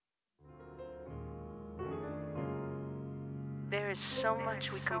There is so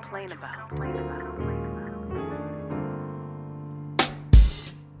much we complain about.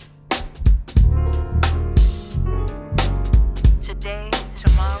 Today,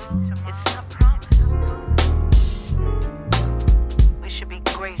 tomorrow, it's not promised. We should be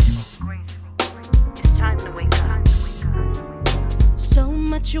grateful. It's time to wake up. So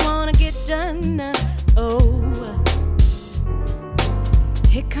much you wanna get done. Oh,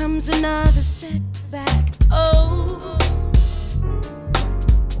 here comes another setback. Oh,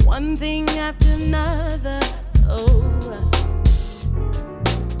 one thing after another. Oh,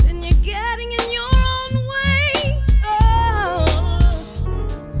 then you're getting in your own way. Oh,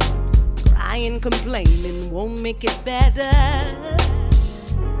 crying, complaining won't make it better.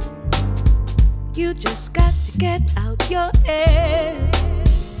 You just got to get out your head.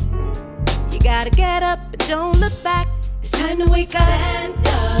 You gotta get up, but don't look back. It's time to wake up. Stand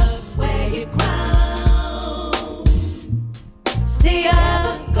up, wear your crown. Stay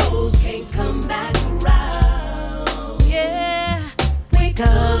up, goals can't come back around. Yeah, wake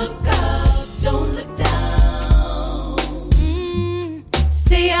up, look up, don't look down.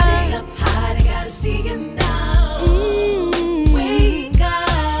 Stay up high, they gotta see you now. Wake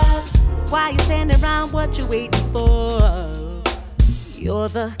up. Why you standing around? What you waiting for? You're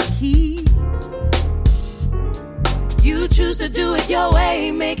the key. You choose to do it your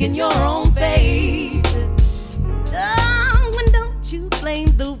way, making your own fate. Oh, and don't you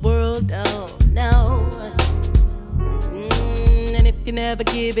blame the world, oh no. And if you never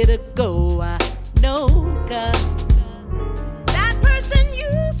give it a go, I know, 'cause that person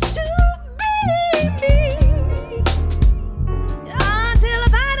used to be me. Until I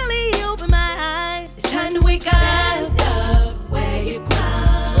finally open my eyes, it's time to wake up. Stand up, wear your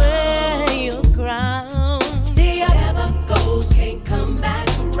crown. Wear your crown. Stay up, never goes, can't come back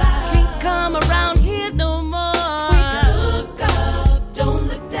around. Can't come around here no more. Wake up, look up, don't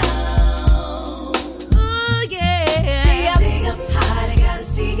look down. Oh yeah. Stay up high, they gotta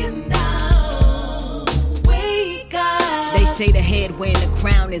see you now. Wake up. They say the head wearing the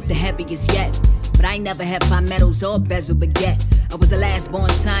crown is the heaviest yet, but I ain't never had 5 medals or bezel baguette. I was the last born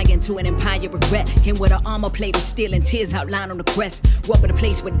scion to an empire regret. Came with an armor plate of steel and tears outlined on the crest. Grew up in a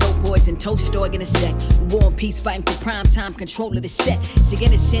place with dope boys and Tolstoy in a set. War and peace fighting for prime time control of the set. So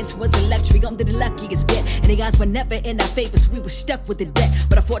in a sense was a luxury, I'm the luckiest get. And the odds were never in our favors, we were stuck with the debt.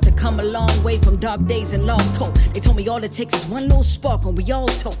 But I fought to come a long way from dark days and lost hope. They told me all it takes is one little spark and we all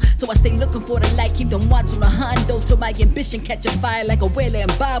told. So I stay looking for the light, keep them watch on the Hondo till my ambition catch a fire like a whaler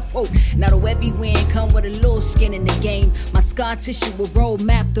and Bob Hope. Now the every win come with a little skin in the game. My scar tissue will roll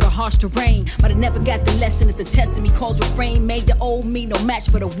map through the harsh terrain. But I never got the lesson if the test of me calls refrain. Made the old me no match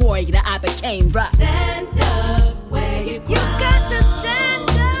for the warrior that I became. Rock. Stand up, where you got to stand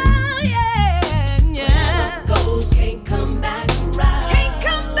up, yeah, yeah. Wherever goes can't come back around. Can't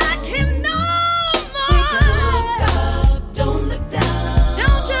come back here no more. Wake up, look up, don't look down.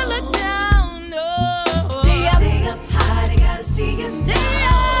 Don't you look down, no. Stay up high, they gotta see you. Stay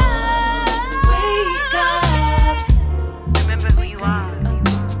up.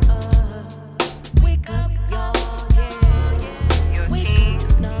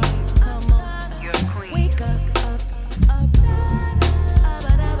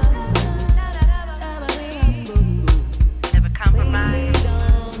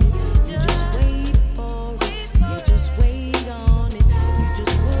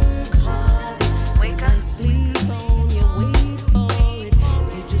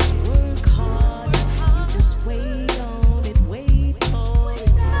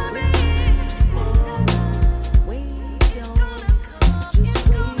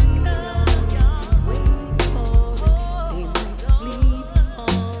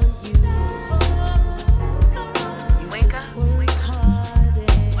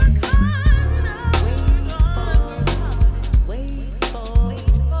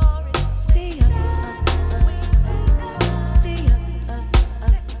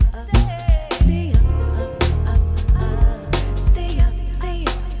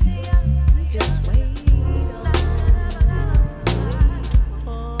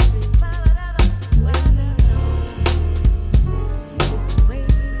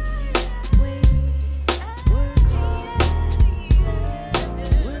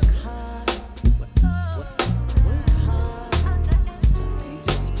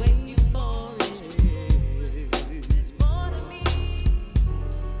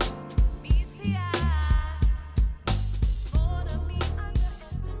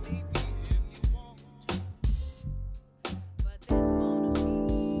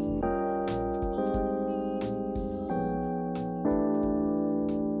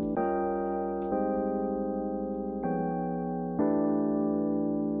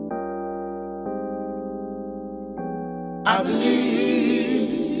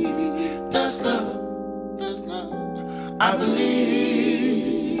 I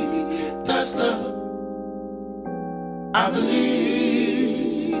believe that's love. I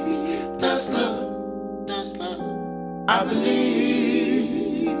believe that's love. That's love. I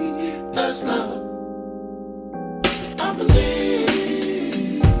believe that's love. I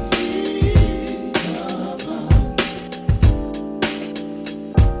believe love, love.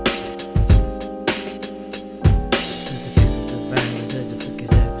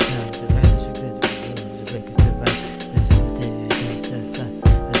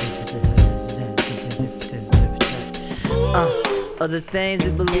 Other things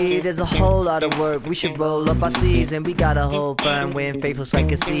we believe, there's a whole lot of work. We should roll up our sleeves and we gotta hold firm when faithful's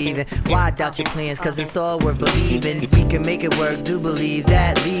like a sleeve. And why doubt your plans, cause it's all worth believing. We can make it work, do believe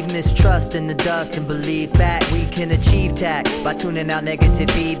that. Leave mistrust in the dust and believe fact. We can achieve tact by tuning out negative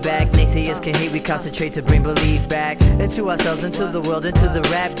feedback. Naysayers can hate, we concentrate to bring belief back into ourselves, into the world, into the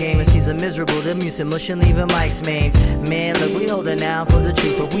rap game. And she's a miserable, the music mush and leaving mics maimed. Man, look, we holding out for the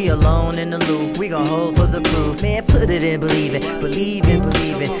truth. If we alone and aloof, we gon' hold for the proof. Man, put it in believing. Believing,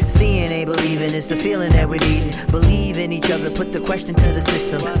 seeing ain't believing, it's the feeling that we're needing. Believe in each other, put the question to the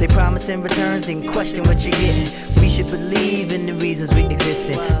system. They promise in returns, then question what you're getting. We should believe in the reasons we exist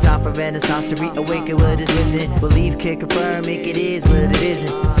in. Time for renaissance to reawaken what is within. Belief can confirm, make it is what it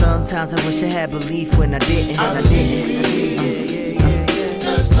isn't. Sometimes I wish I had belief when I didn't.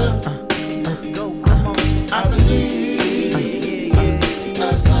 That's love. Let's go, come on. I believe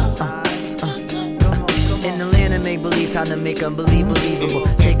that's love. In the land of make-believe, time to make unbelief believable.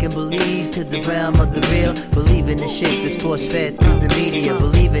 Taking belief to the realm of the real. Believing the shit that's force-fed through the media.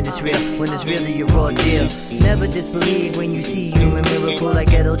 Believing it's real when it's really a raw deal. Never disbelieve when you see human miracle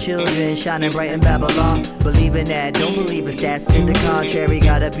like ghetto children shining bright in Babylon. Believing that, don't believe in stats to the contrary.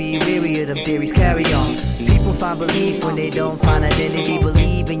 Gotta be weary of them theories, carry on. People find belief when they don't find identity.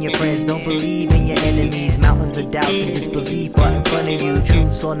 Believe in your friends, don't believe in your enemies. Mountains of doubts and disbelief right in front of you.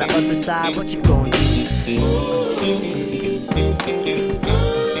 Truth's on the other side, what you gonna do?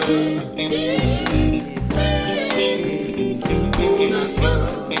 That's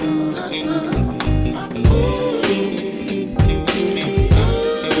love. That's love.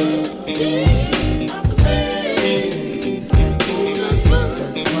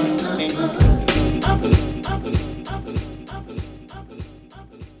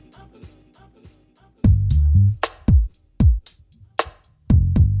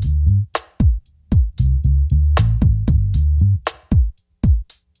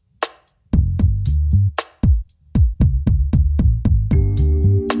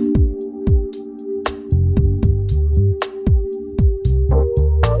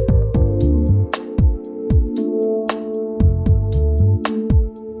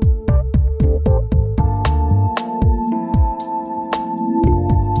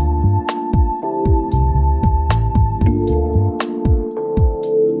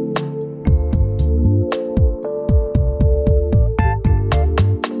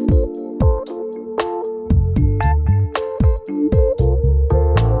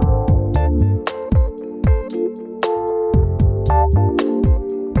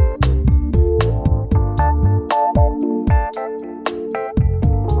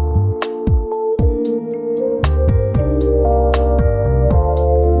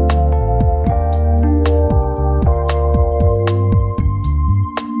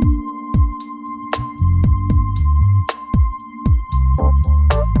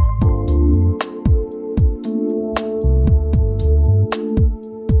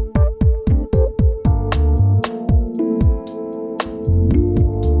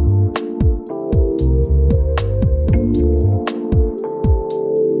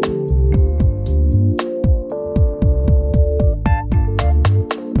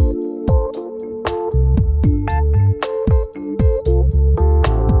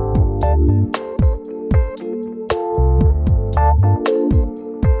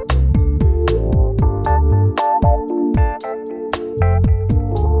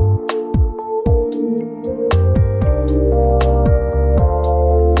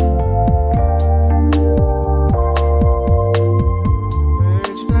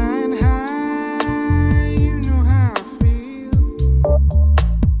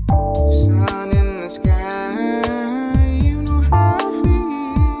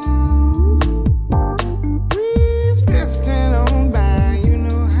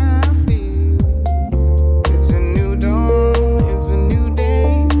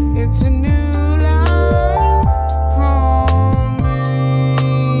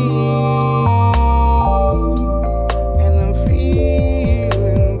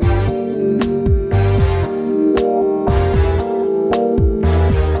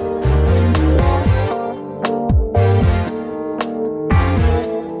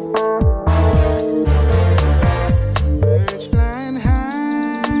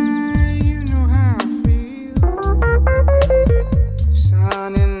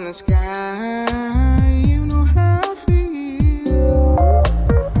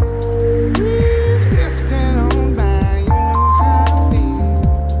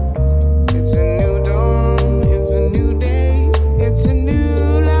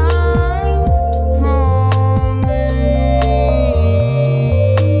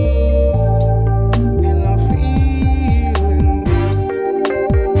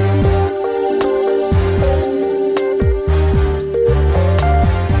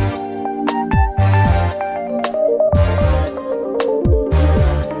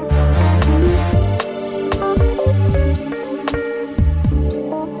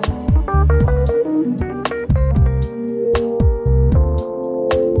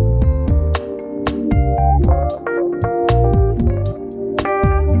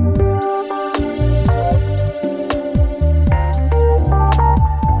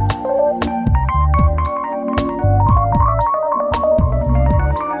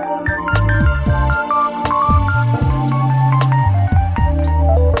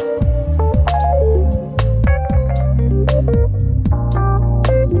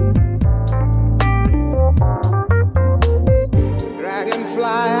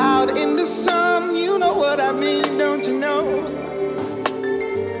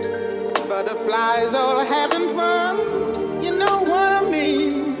 flies all having fun. You know what I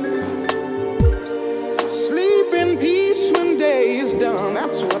mean? Sleep in peace when day is done.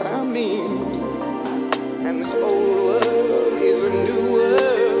 That's what I mean. And this old world is a new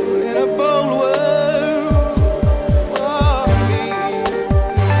world and a bold world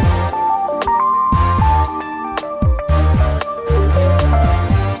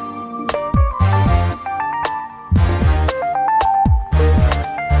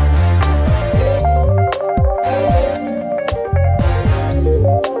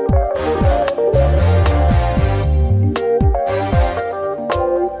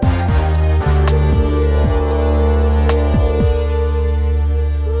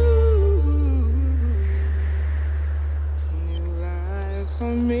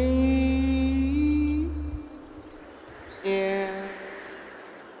for me.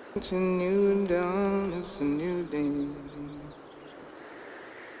 It's a new dawn, it's a new day,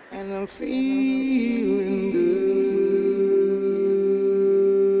 and I'm feeling good.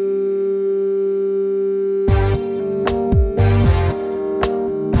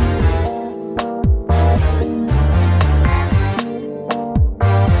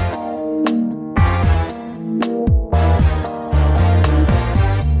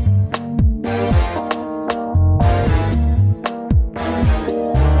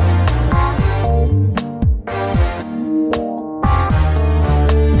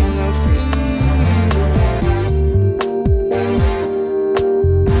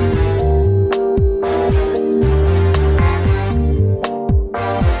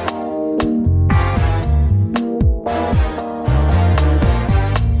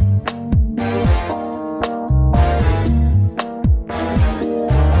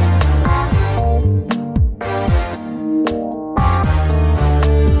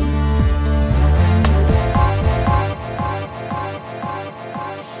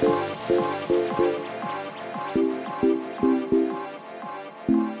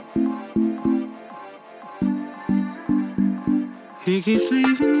 He keeps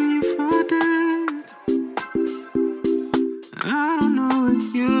leaving you for dead. I don't know what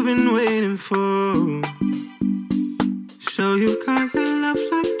you've been waiting for. So you've got your love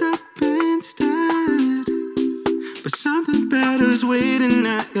locked up instead. But something better's waiting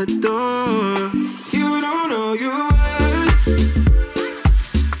at your door. You don't know your worth.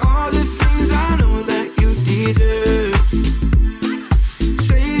 All the things I know that you deserve.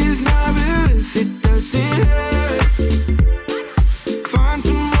 Say it's not real if it doesn't hurt.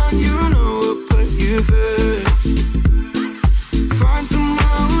 First. Find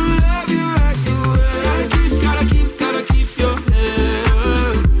someone who love you at your word. Gotta keep your head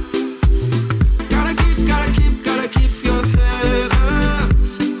up. Gotta keep your head up.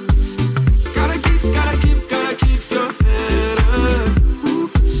 Gotta keep your head up. Who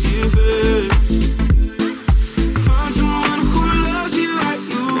puts you first? Find someone who loves you at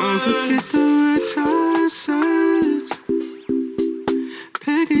your word. Don't forget the words I said.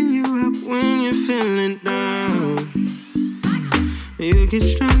 Picking you up when you're feeling down. You get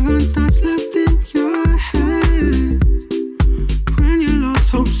strong on thoughts left in your head. When you lost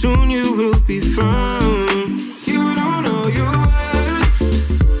hope, soon you will be found. You don't know your worth.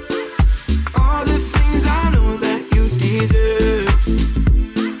 All the things I know that you deserve.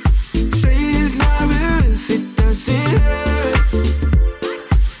 Say it's not real if it doesn't hurt.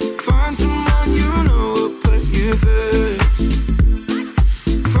 Find someone you know will put you first.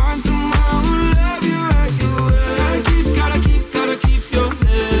 Find someone who love you at your word. Gotta keep your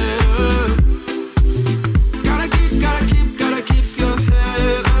head up. Gotta keep your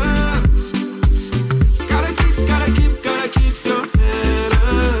head up. Gotta keep your head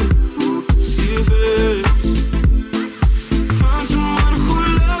up. Who puts you first? Find someone who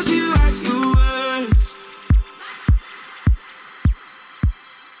loves you at your word.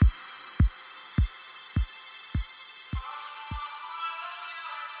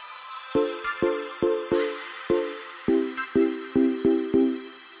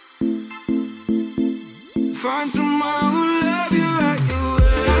 Find someone who love you at your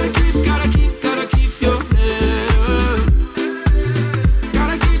word. Gotta keep your head up.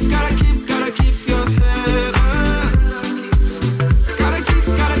 Gotta keep your head up. Gotta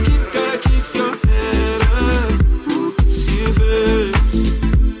keep your head up. Who puts you first?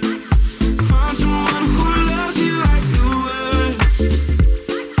 Find someone who loves you at your word.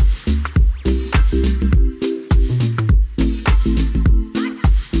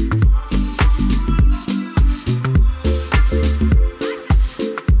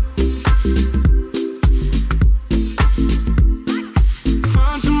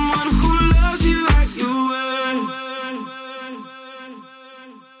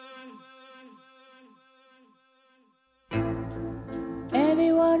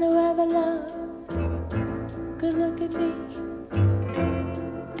 ever loved could look at me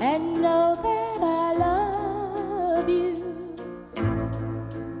and know that I love you.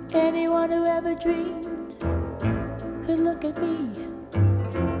 Anyone who ever dreamed could look at me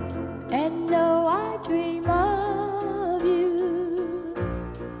and know I dream of you,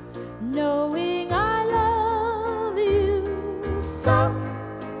 knowing I love you so.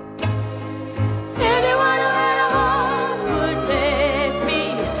 Anyone who had a heart would take me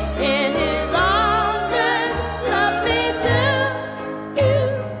in his arms and love me too. You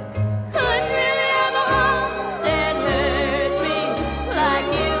couldn't really ever hold and hurt me like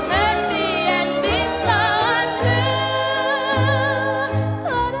you hurt me and be so untrue.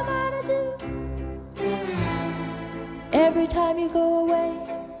 What am I to do? Every time you go away,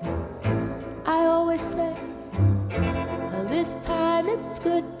 I always say, well, this time it's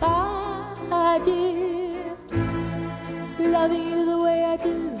goodbye, dear. Loving you the way I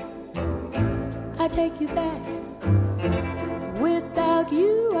do, I take you back. Without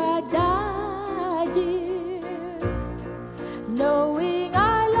you, I die, dear. Knowing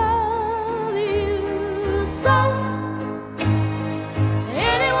I love you so.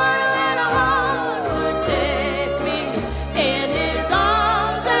 Anyone who had a heart would take me in his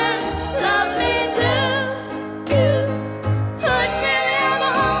arms and love me too. You couldn't really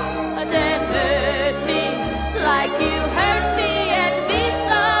ever hold and hurt me like you hurt me and be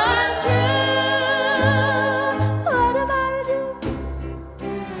so untrue. What am I to do?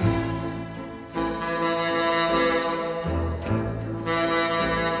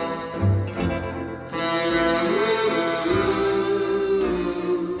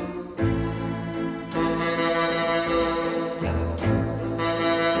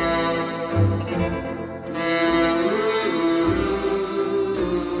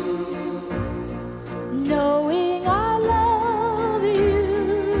 Knowing I love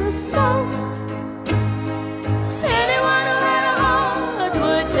you so. Anyone who had a heart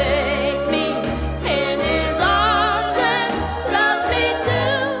would take me in his arms and love me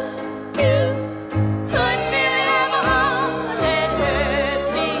too. You couldn't really ever hold and hurt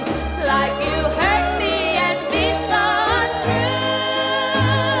me like you hurt me and be so untrue.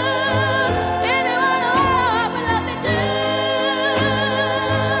 Anyone who had a heart would love me too.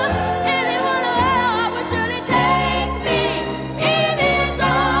 Anyone who had a heart would surely take me in his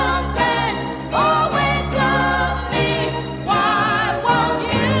arms and always love me. Why won't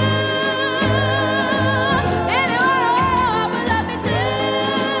you? Anyone who had a heart would love me too.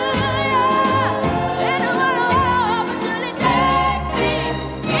 Yeah. Anyone who had a heart would surely take me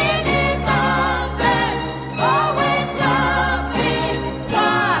in his arms and always love me.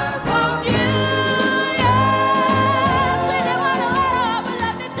 Why won't you? Yes. Anyone who had a heart would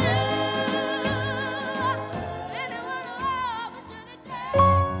love me too. Anyone who had a heart would surely take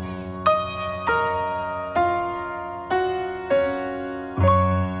me.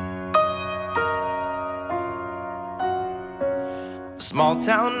 Small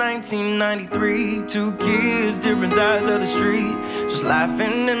town 1993, two kids, different sides of the street, just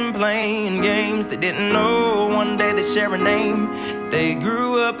laughing and playing games. They didn't know one day they'd share a name. They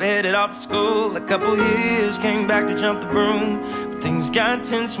grew up, headed off to school. A couple years, came back to jump the broom. But things got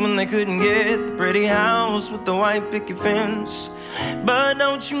tense when they couldn't get the pretty house with the white picket fence. But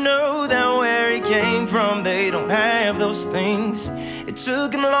don't you know that where he came from, they don't have those things. It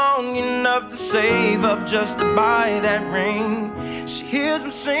took him long enough to save up just to buy that ring. She hears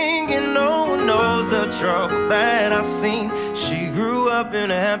him singing, no one knows the trouble that I've seen. She grew up in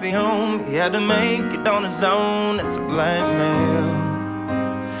a happy home, he had to make it on his own. It's a blackmail.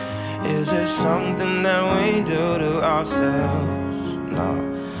 Is it something that we do to ourselves? No.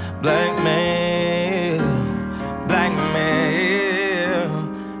 Blackmail, blackmail,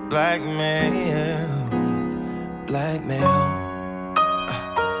 blackmail, blackmail.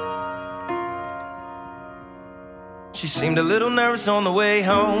 She seemed a little nervous on the way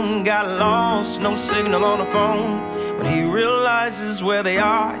home. Got lost, no signal on the phone. When he realizes where they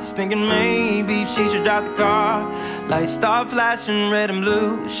are, he's thinking maybe she should drive the car. Lights start flashing red and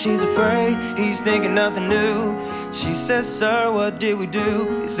blue. She's afraid, he's thinking nothing new. She says, sir, what did we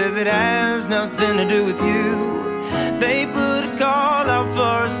do? He says it has nothing to do with you. They put a call out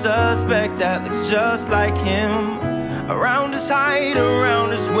for a suspect that looks just like him. Around his height,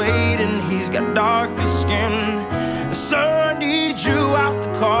 around his weight, and he's got darker skin. Sir, I need you out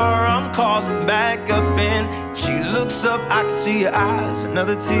the car, I'm calling back up in. She looks up, I can see her eyes.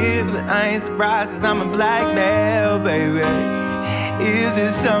 Another tear, but I ain't surprised, 'cause I'm a blackmail, baby. Is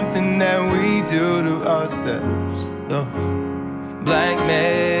it something that we do to ourselves? Oh.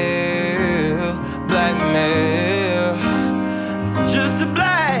 Blackmail, blackmail, just a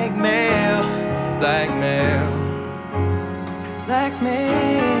blackmail.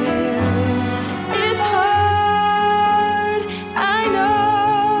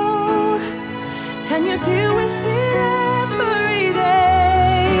 deal with it every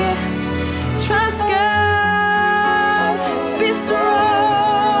day. Trust God, be strong.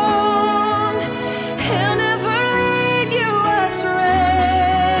 He'll never lead you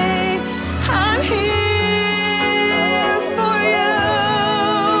astray. I'm here for you,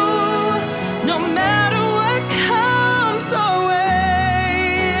 no matter what comes our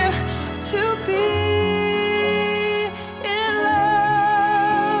way. To be in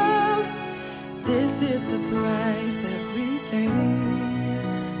love, this is the price that we pay.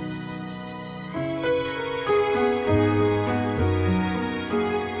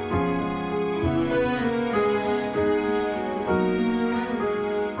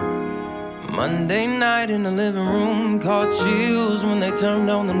 Monday night in the living room, caught chills when they turned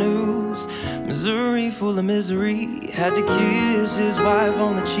on the news. Missouri full of misery, had to kiss his wife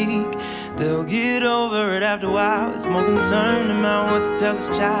on the cheek. They'll get over it after a while. He's more concerned about what to tell his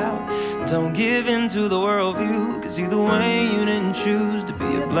child. Don't give in to the worldview, cause either way you didn't choose to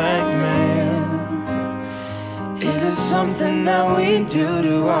be a black male. Is it something that we do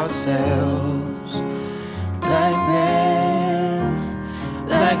to ourselves? Black man,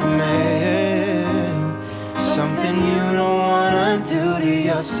 black man, something you don't wanna do to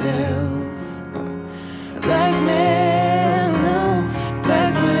yourself. Black man, no,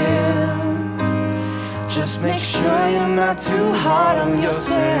 black man, just make sure you're not too hard on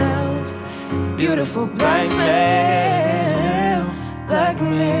yourself. Beautiful black man, black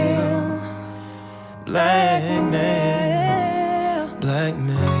man, black man, black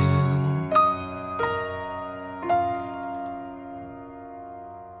man.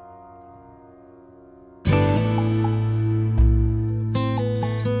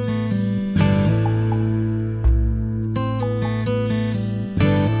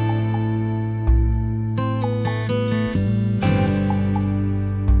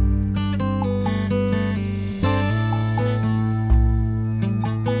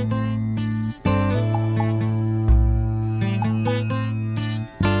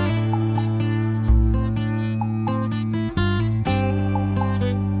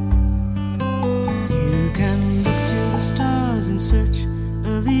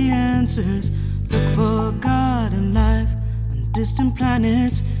 Look for God and life on distant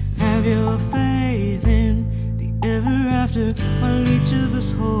planets. Have your faith in the ever after, while each of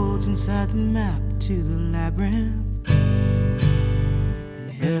us holds inside the map to the labyrinth.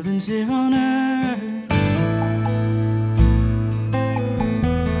 And heaven's here on earth.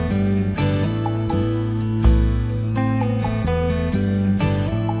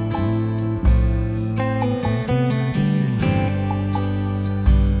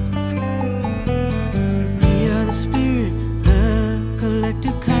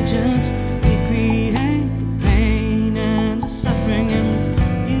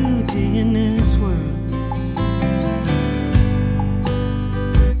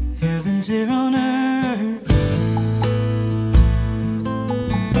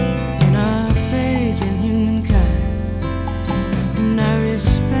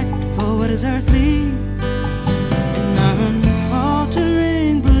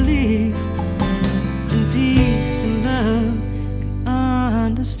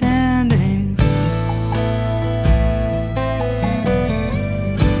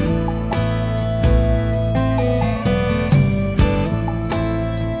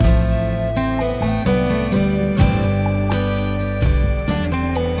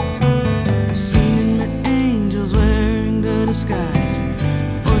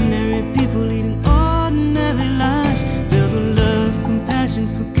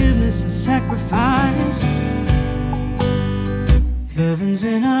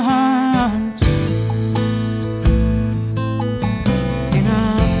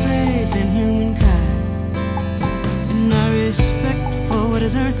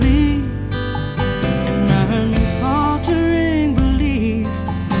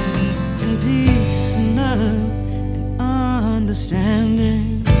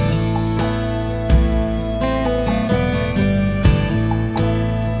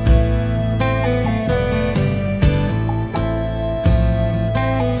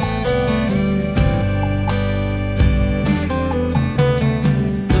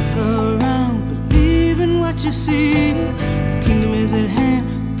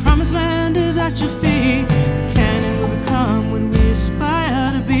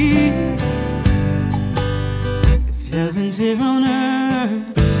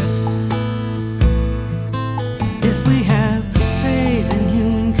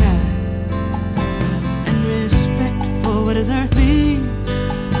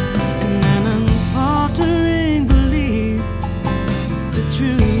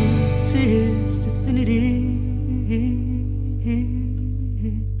 Truth is to be infinity,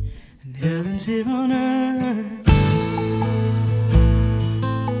 and heaven's here on earth.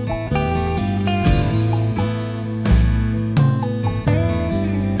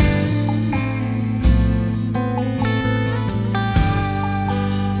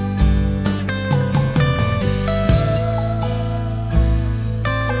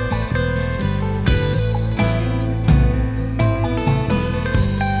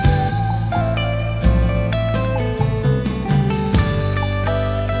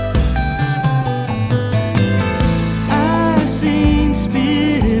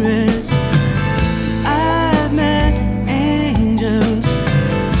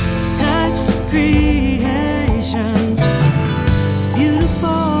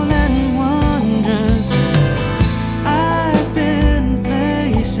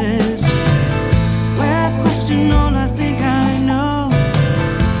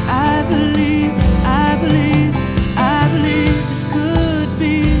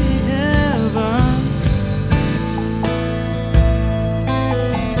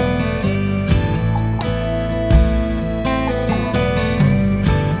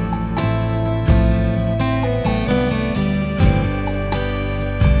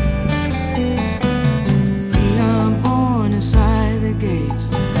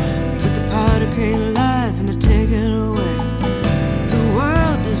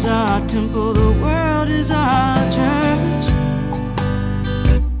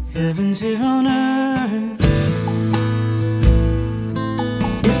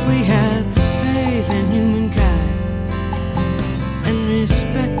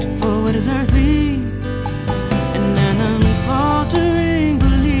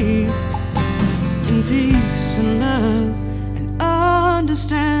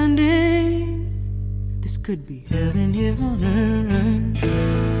 Could be heaven here on earth.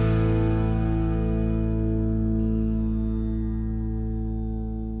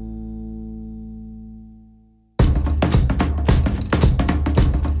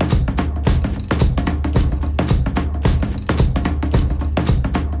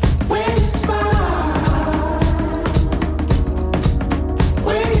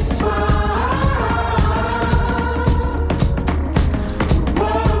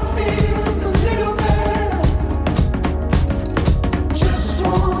 World feels a little better.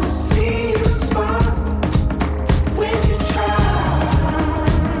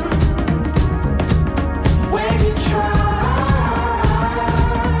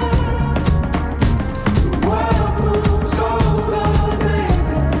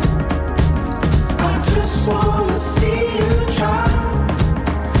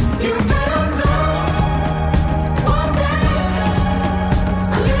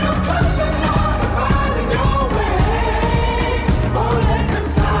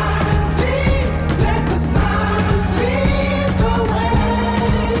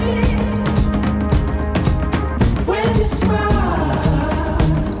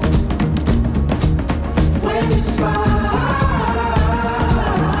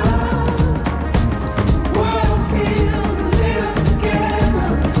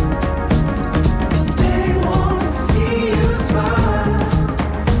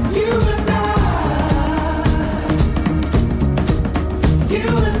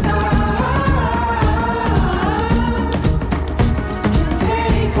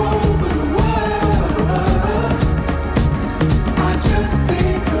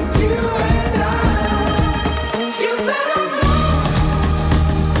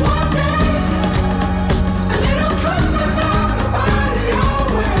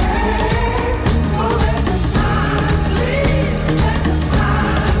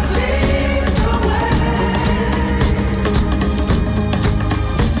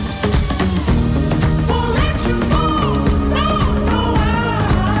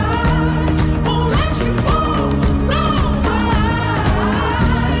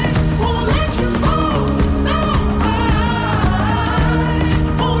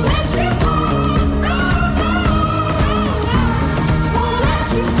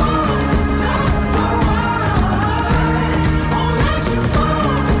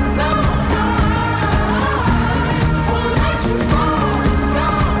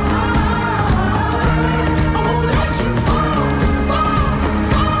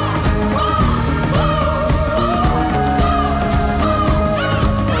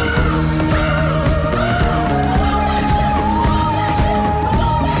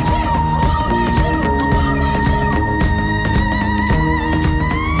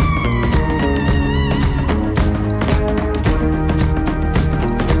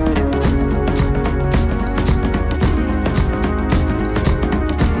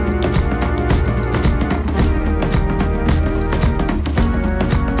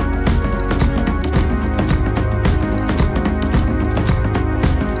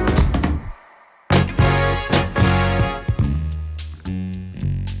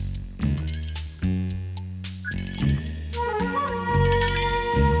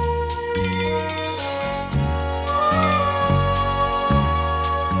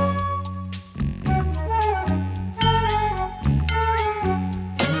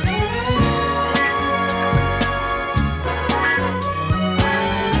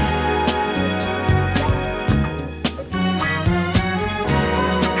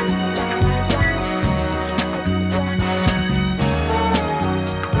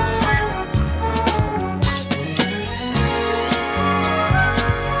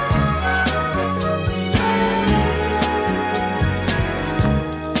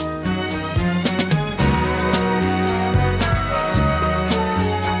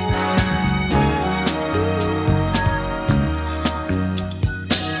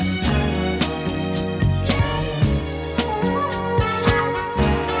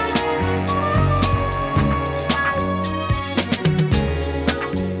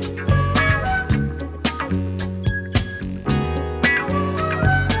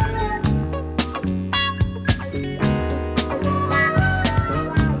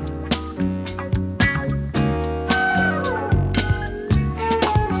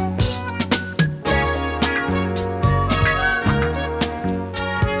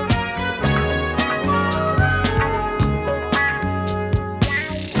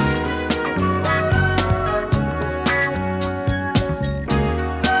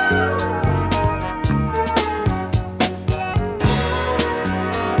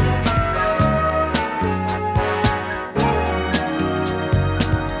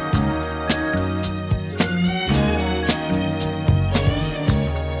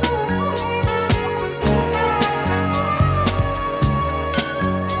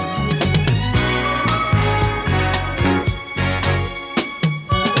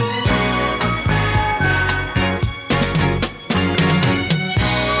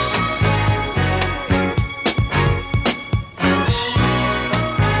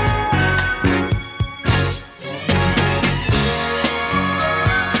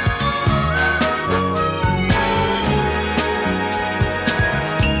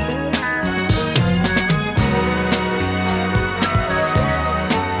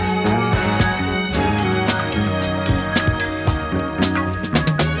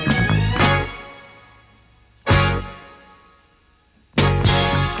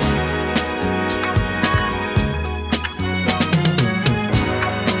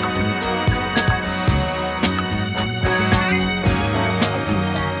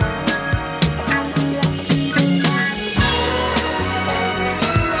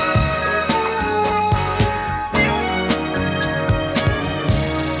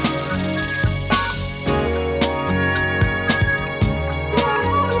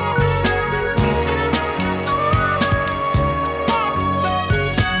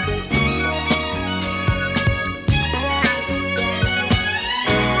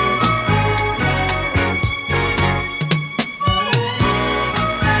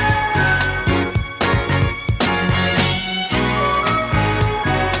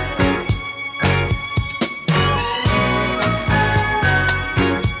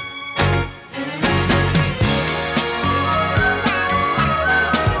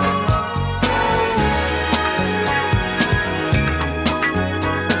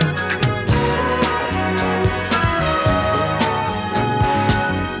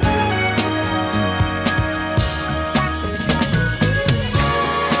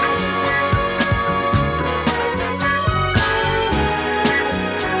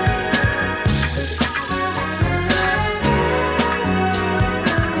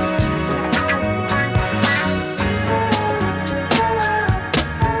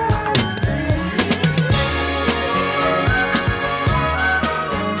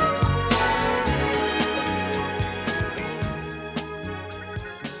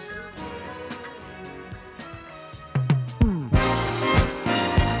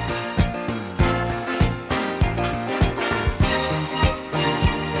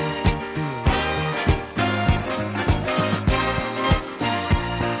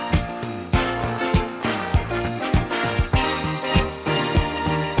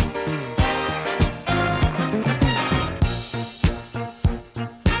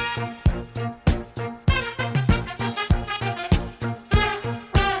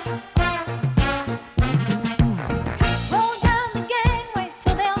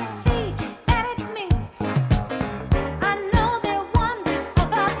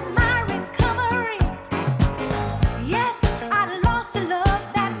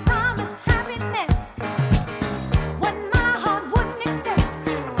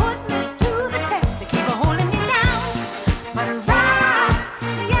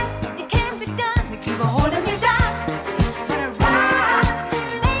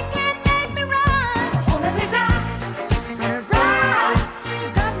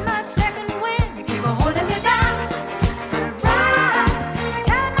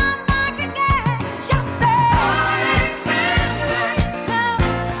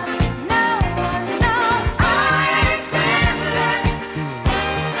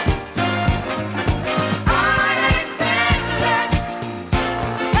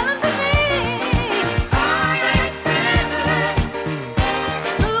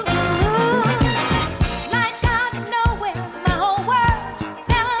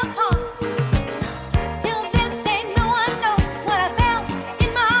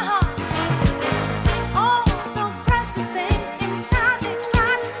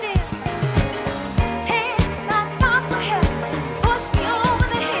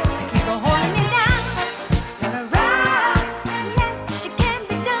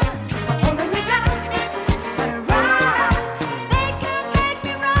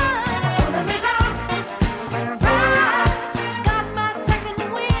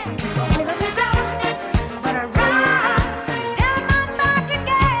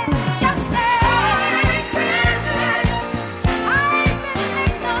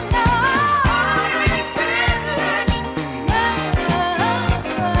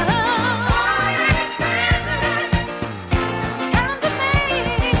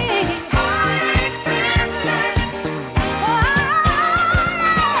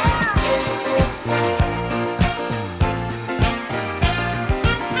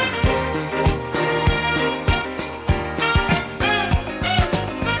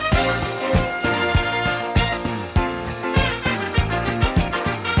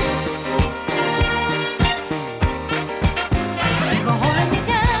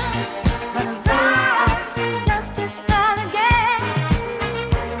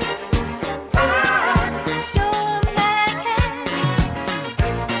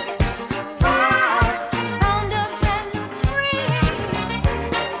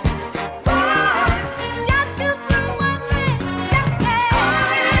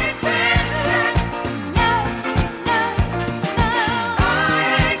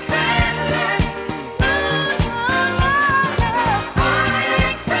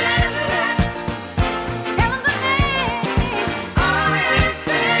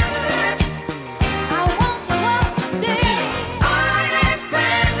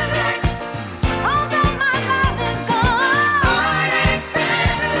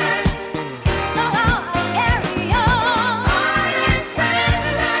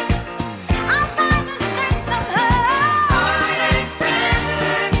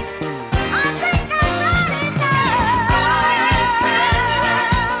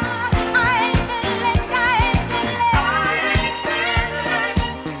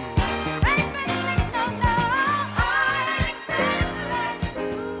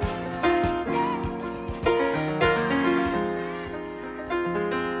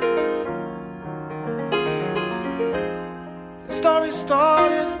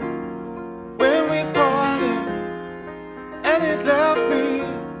 started when we parted, and it left me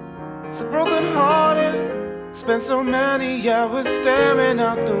so broken hearted. Spent so many hours staring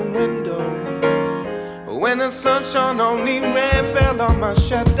out the window. When the sun shone, only rain fell on my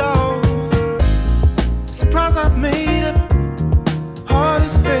shadow. Surprised I've made it, heart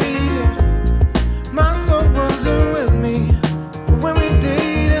is faded. My soul wasn't with me when we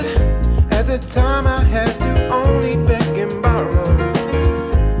dated. At the time I had to only beg and borrow.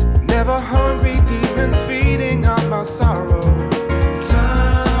 Never hungry, demons feeding on my sorrow.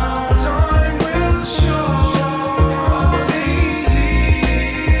 Time will surely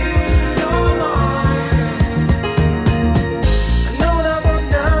heal your mind. I know what I want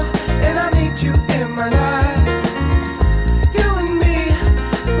now, and I need you in my life. You and me,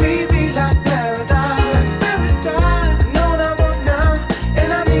 we be like paradise. Paradise. I know what I want now, and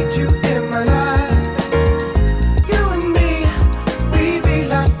I need you in my life. You and me, we be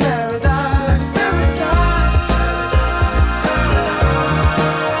like paradise. Paradise.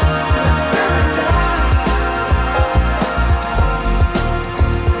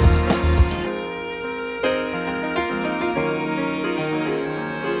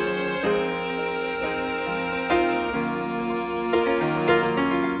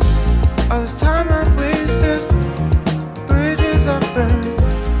 All this time I've wasted, bridges I've burned.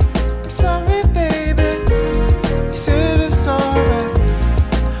 I'm sorry, baby. You said it's alright.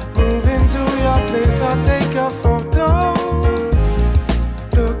 Moving to your place, I'll take your photo.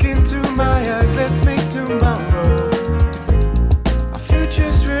 Look into my eyes, let's make tomorrow. Our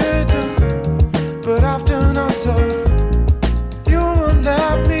future's written, but often untold. You won't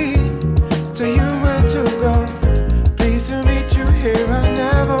let me tell you where to go. Pleased to meet you here, I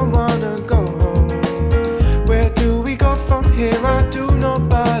never wanna go home. Where do we go from here? I do know,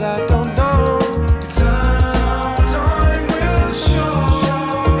 but I don't know. Time will surely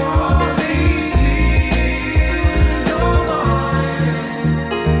heal your mind.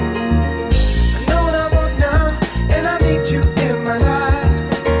 I know what I want now, and I need you in my life.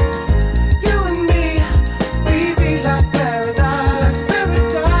 You and me, we be like paradise.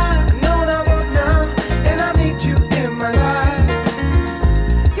 Paradise. I know what I want now, and I need you in my life.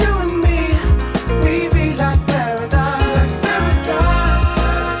 You and me, we be like paradise. Paradise.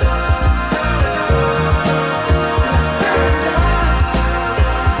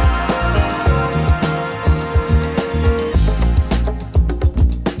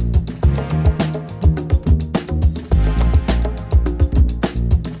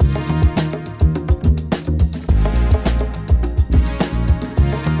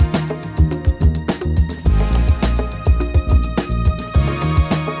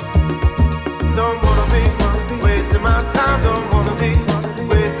 Don't wanna be wasting my time. Don't wanna be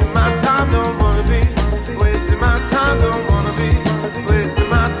wasting my time. Don't wanna be wasting my time. Don't wanna be wasting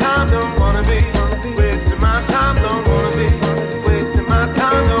my time. Don't wanna be wasting my time. Don't wanna be wasting my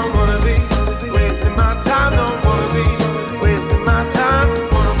time. Don't wanna be wasting my time. Don't wanna be wasting my time.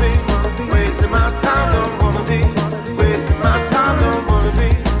 Wanna be wasting my time. Don't wanna be wasting my time. Don't wanna be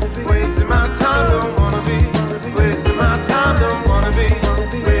wasting my time. Don't wanna be wasting my time. Don't wanna be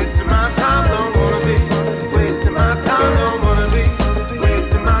wasting my time. Don't wanna be wasting my time. Don't wanna be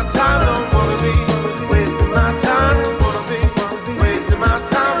wasting my time. Don't wanna be wasting my time. Wanna be wasting my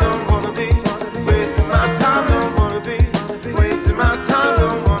time. Don't wanna be wasting my time. Don't wanna be wasting my time.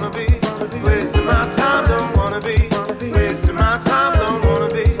 Don't wanna be wasting my time. Don't wanna be wasting my time. Don't wanna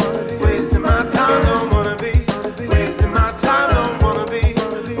be wasting my time. Don't wanna be wasting my time. Don't wanna be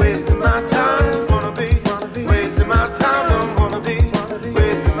wasting my time. Wanna be wasting my time. Don't wanna be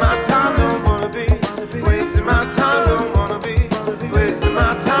wasting my time. Don't wanna be wasting my time. Don't wanna be wasting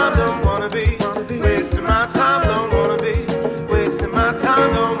my time. Don't wanna be wasting my time. Don't wanna be wasting my time.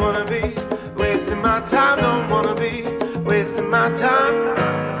 Don't wanna be wasting my time. Don't wanna be wasting my time.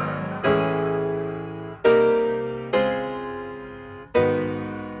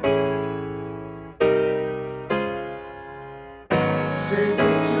 Take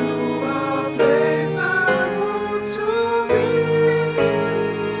me to a place I want to be.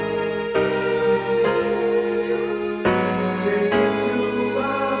 Take me to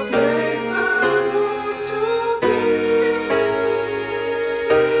a place I want to be.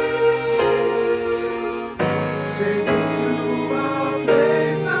 Take me to a place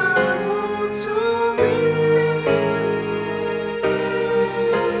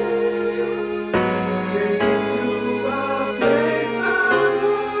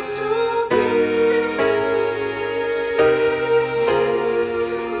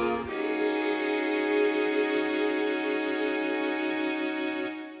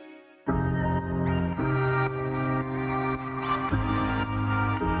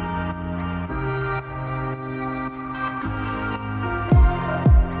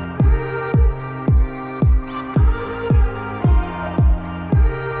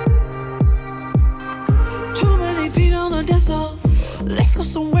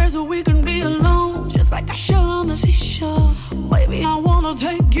somewhere so we can be alone, just like I should on the seashore. Baby, I wanna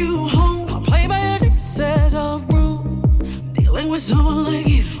take you home. I'll play by a different set of rules. Dealing with someone like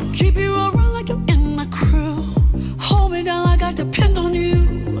you, keep you around like I'm in my crew. Hold me down like I depend on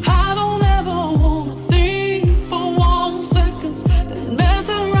you. I don't ever wanna think for 1 second that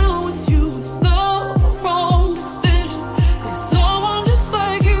messing around with you is the wrong decision. 'Cause someone just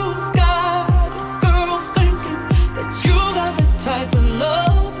like you has got a girl thinking that you got the type of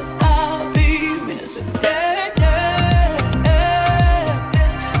love that I'll be missing. Yeah, yeah, yeah.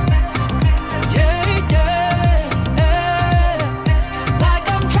 Yeah, yeah, yeah. Like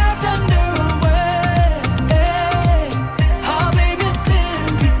I'm trapped under a web. I'll be missing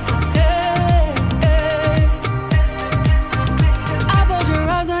you for days. I thought your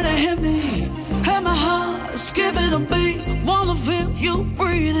eyes had hit me, had my heart skipping a beat. Wanna feel you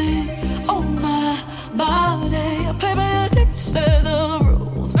breathing on my body. I play by a different set of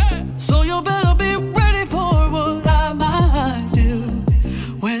rules, so you better be ready for what I might do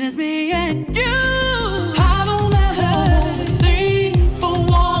when it's me and you. I don't ever think for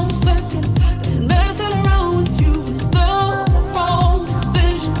 1 second that messing around with you is the wrong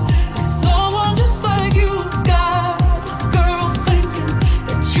decision. 'Cause someone just like you has got a girl thinking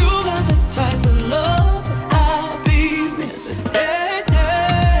that you got the type of love that I'll be missing. Yeah,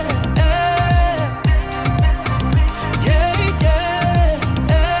 yeah, yeah. Yeah, yeah,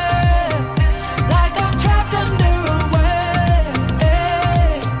 yeah. Like I'm trapped under a web.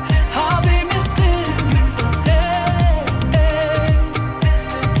 I'll be missing you for days.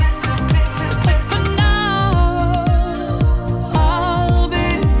 But for now, I'll be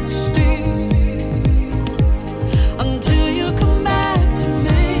still until you come back to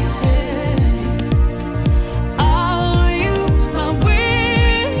me. I'll use my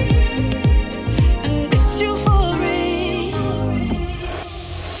wings and miss you for real.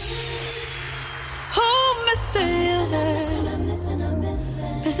 Oh, missing you,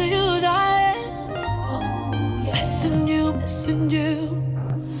 missing you, darling. Missing you, missing you,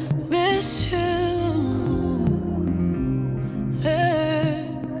 miss you. Hey.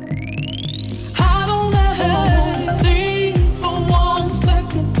 I don't ever think for 1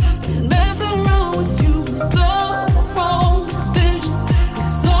 second that messing around with you is the wrong decision.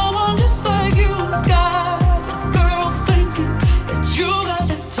 'Cause someone just like you has got a girl thinking that you got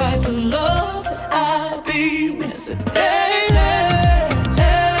the type of love that I'll be missing. Hey, hey,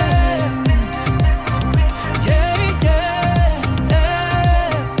 hey. Yeah, yeah, yeah.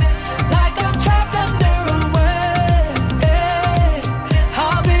 Like I'm trapped under a web.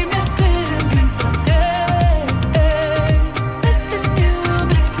 I'll be missing you for days. Missing you,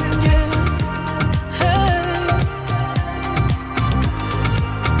 missing you. Hey,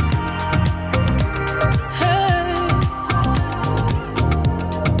 hey.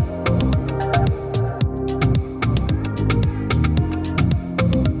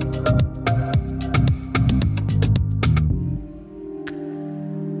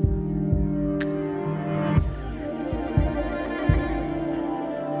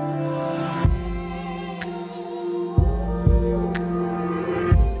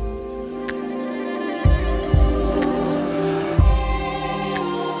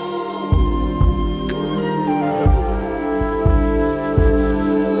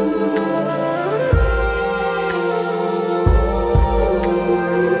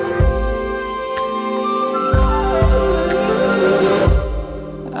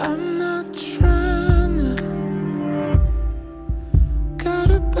 I'm not trying to go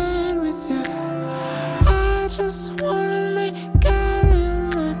to bed with you. I just wanna make out in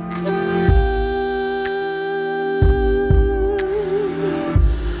my car.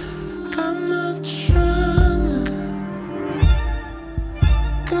 I'm not trying to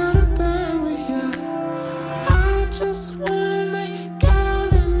go to bed with you. I just wanna make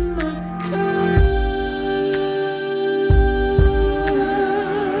out in my car.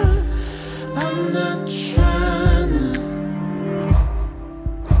 I'm not trying to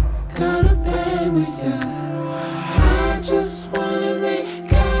go to bed with you. I just wanna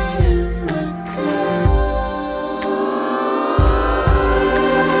make out in my car.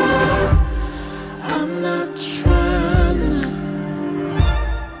 I'm not trying to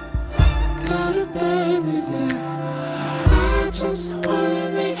go to bed with you. I just wanna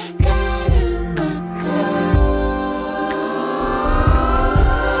make out in my car.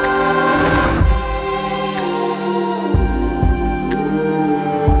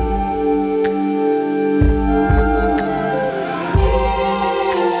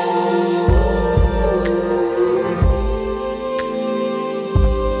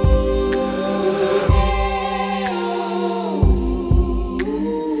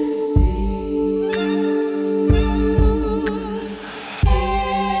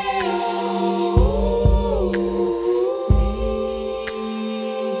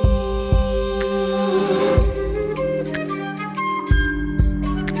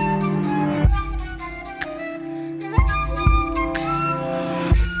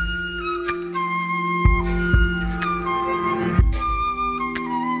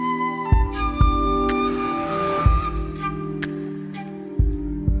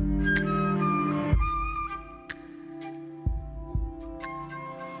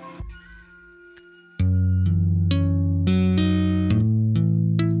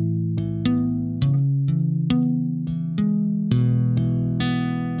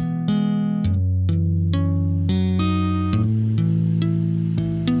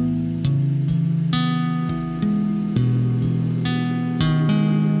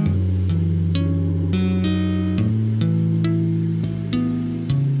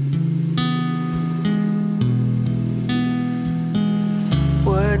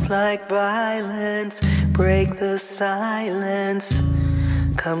 Words like violence break the silence.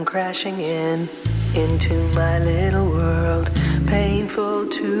 Come crashing in into my little world. Painful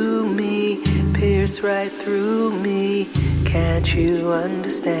to me, pierce right through me. Can't you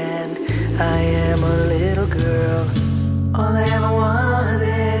understand? I am a little girl. All I ever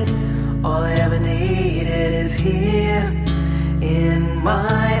wanted, all I ever needed is here in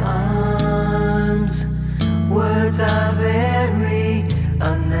my arms. Words are very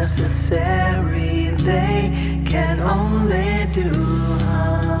unnecessary. They can only do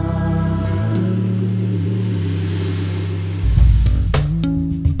harm.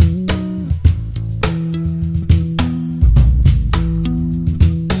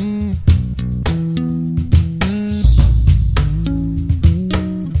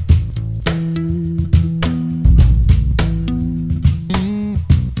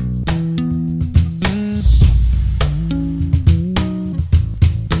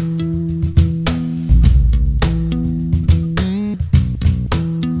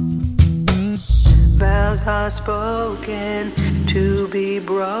 Are spoken to be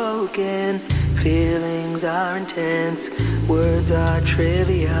broken. Feelings are intense, words are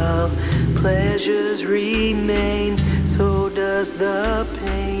trivial. Pleasures remain, so does the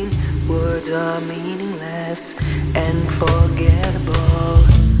pain. Words are meaningless and forgettable.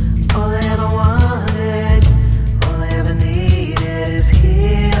 All I ever wanted, all I ever needed is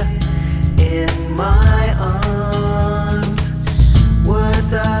here in my arms.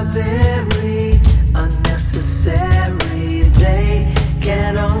 Words are very unnecessary, they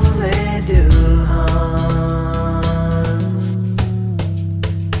can only do harm.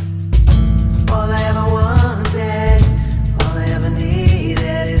 All I ever wanted, all I ever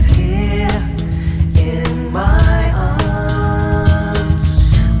needed is here in my arms.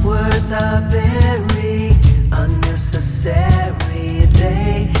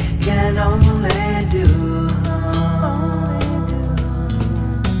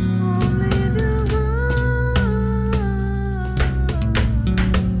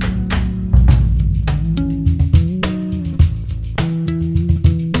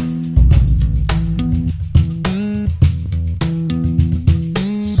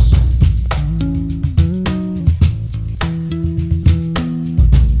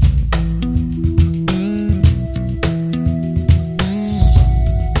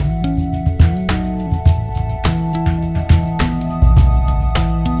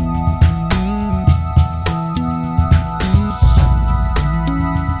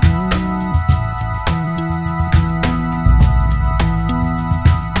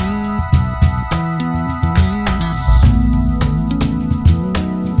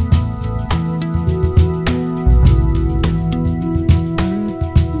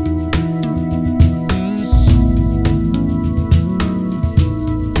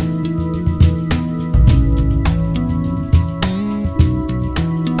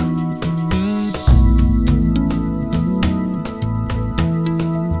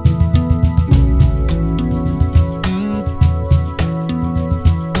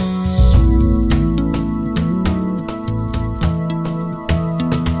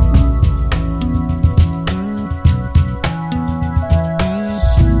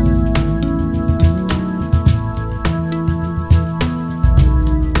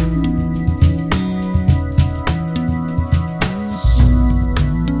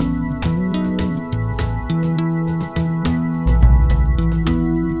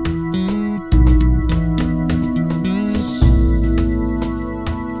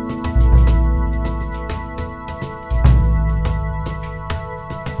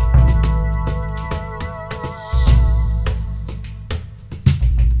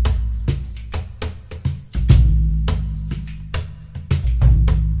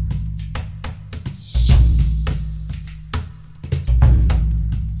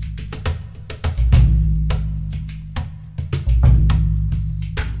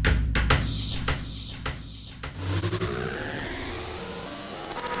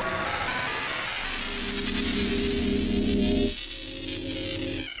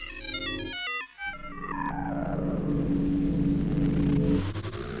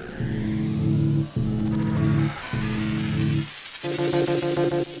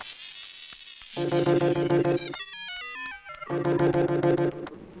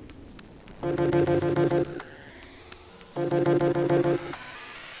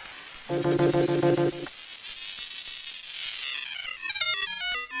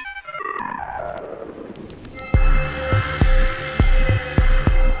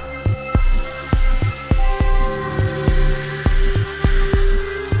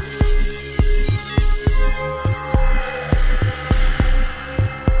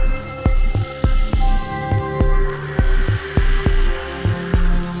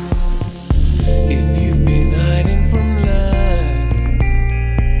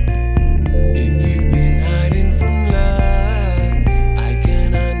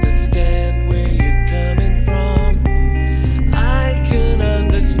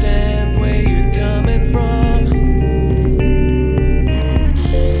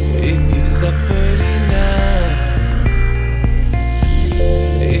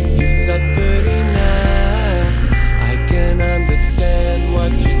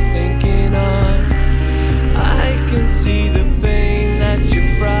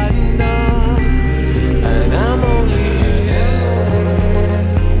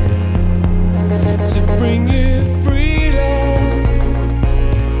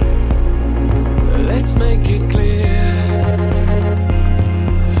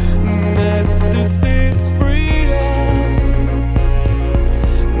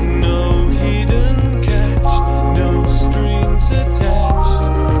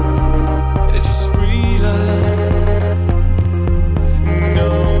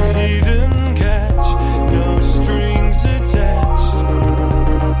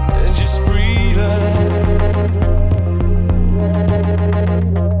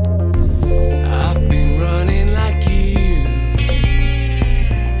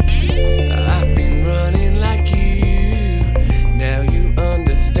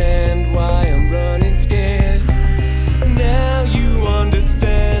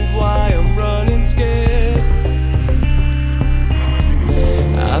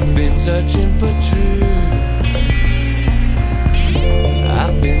 searching for truth.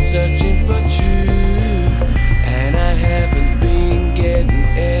 I've been searching for truth, and I haven't been getting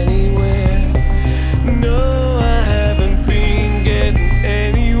anywhere. No, I haven't been getting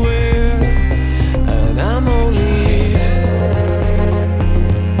anywhere, and I'm only here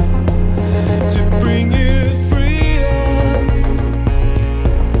to bring you freedom.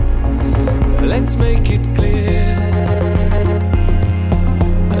 Let's make it clear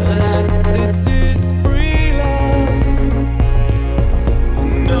that this is free love.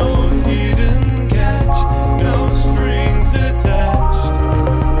 No hidden catch, no strings attached.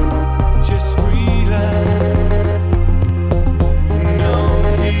 Just free love. No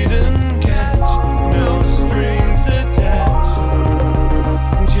hidden catch, no strings attached.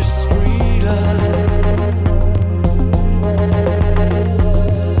 Just free love.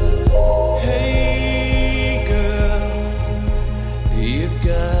 Hey girl, you've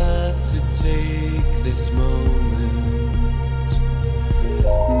got to take this moment.